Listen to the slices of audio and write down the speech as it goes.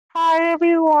Hi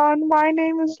everyone, my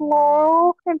name is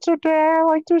Laurel, and today I'd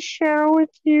like to share with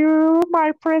you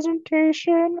my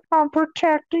presentation on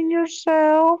protecting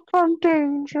yourself from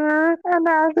danger. And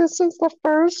now this is the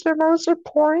first and most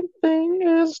important thing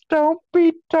is don't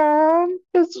be dumb.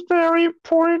 It's very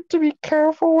important to be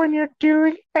careful when you're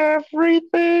doing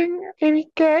everything. If you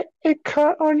get a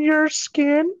cut on your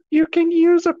skin, you can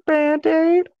use a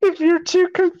band-aid. If you're too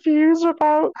confused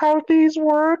about how these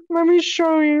work, let me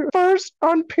show you. First,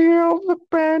 unpeel the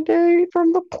band-aid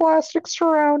from the plastic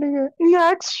surrounding it.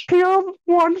 Next, peel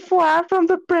one flap from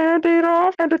the band-aid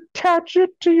off and attach it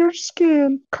to your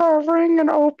skin. Covering an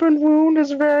open wound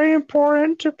is very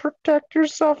important to protect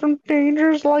yourself from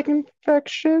dangers like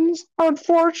infections.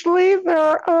 Unfortunately, there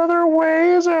are other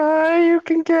ways you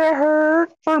can get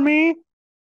hurt. For me,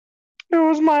 it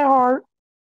was my heart.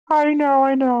 I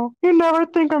know. You never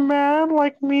think a man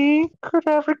like me could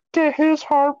ever get his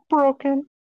heart broken,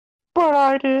 but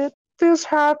I did. This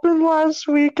happened last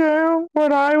weekend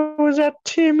when I was at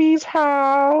Timmy's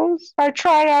house. I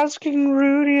tried asking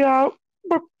Rudy out,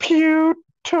 but Pew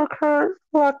took her.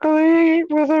 Luckily,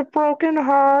 with a broken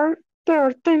heart, there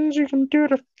are things you can do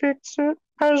to fix it.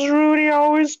 As Rudy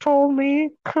always told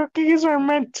me, cookies are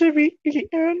meant to be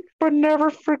eaten, but never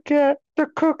forget the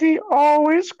cookie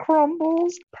always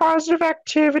crumbles. Positive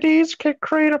activities can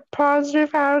create a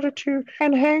positive attitude,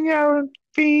 and hanging out and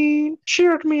being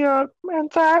cheered me up. And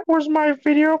that was my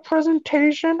video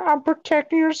presentation on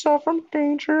protecting yourself from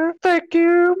danger. Thank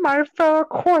you, my fellow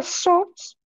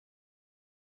croissants.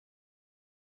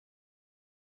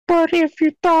 But if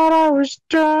you thought I was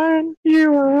done,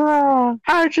 you were wrong.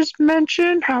 I just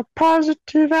mentioned how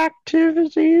positive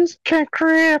activities can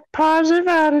create a positive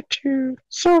attitude.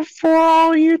 So for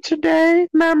all you today,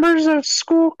 members of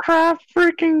Schoolcraft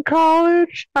freaking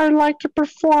College, I'd like to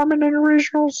perform an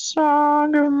original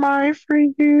song of mine for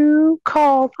you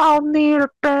called I'll Need a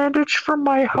Bandage for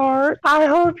My Heart. I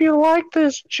hope you like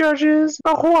this, judges.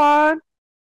 One,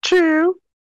 two,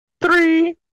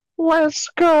 three, let's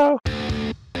go.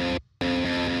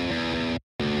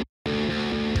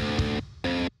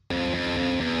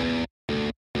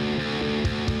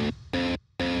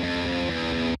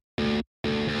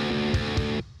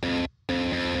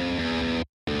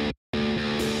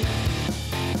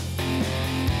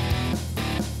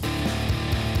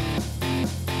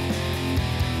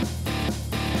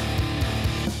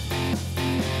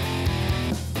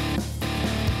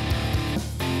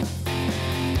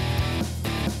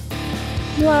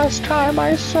 Last time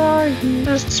I saw you,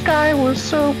 the sky was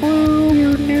so blue,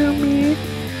 you knew me,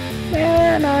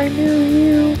 and I knew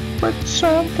you, but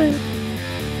something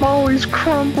always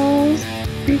crumbles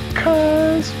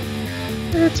because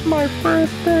it's my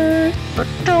birthday. But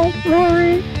don't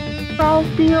worry, I'll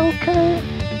be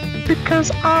okay,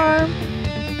 because I'm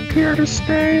here to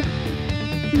stay.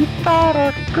 You thought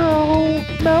I'd go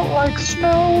melt like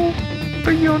snow,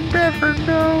 but you'll never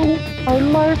know. Our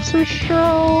life's a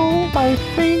show. I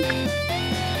think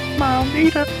I'll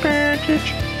need a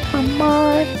bandage for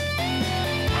my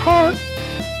heart.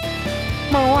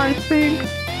 No, I think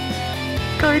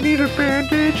I need a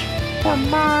bandage for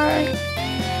my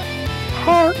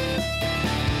heart.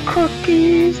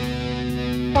 Cookies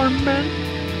are meant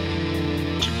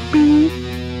to be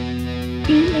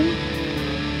eaten,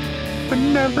 but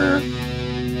never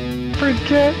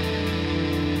forget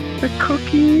the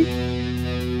cookie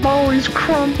always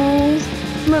crumbles.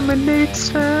 Lemonade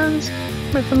stands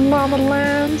with llama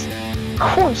lands.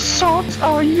 Croissants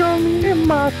are yummy in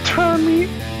my tummy.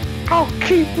 I'll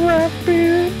keep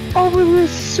rapping over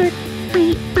this sick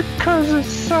beat because a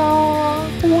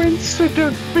song wins the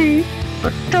defeat.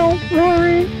 But don't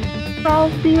worry,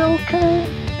 I'll be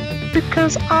okay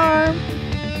because I'm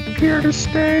here to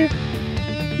stay.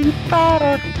 You thought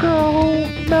I'd go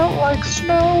melt like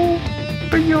snow,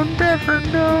 but you'll never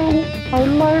know. Our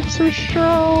life's a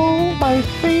show. I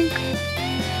think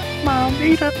I'll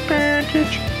need a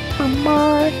bandage for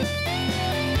my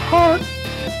heart.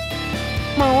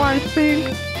 No, I think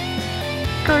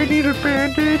I need a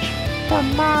bandage for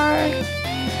my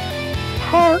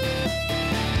heart.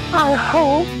 I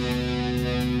hope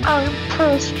I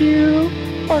impressed you,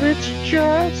 but it's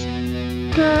just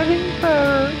getting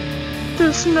better.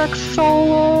 This next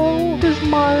solo is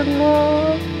my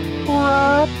love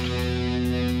wrapped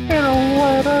in a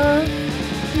letter.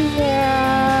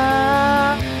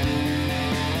 Yeah.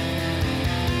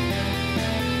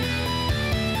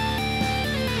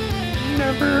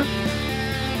 Never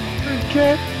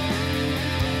forget,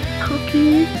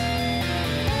 cookie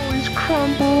always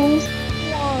crumbles.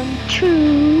 1,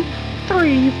 2,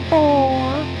 3,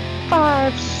 4,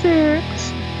 5,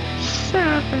 6,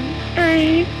 7, 8.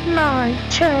 8, 9,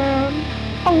 10,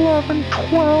 11,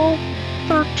 12,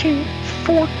 13,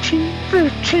 14,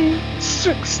 15,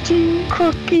 16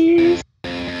 cookies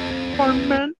are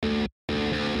meant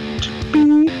to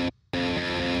be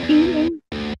eaten,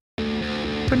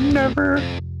 but never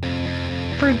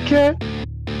forget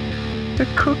the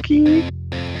cookie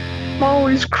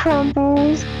always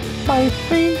crumbles. I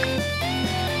think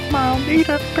I'll need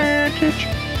a bandage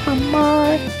for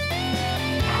my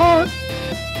heart.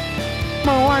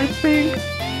 Oh, I think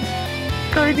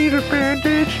I need a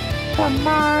bandage for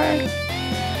my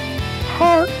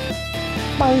heart.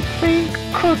 I think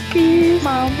cookies.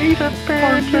 I'll need a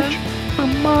bandage for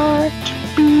my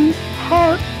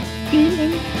heart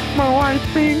eating. Oh, I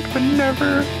think, but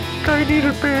never. I need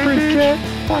a bandage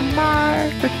for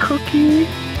the cookie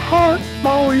heart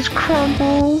always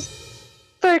crumbles.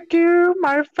 Thank you,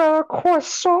 my fellow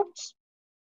croissants.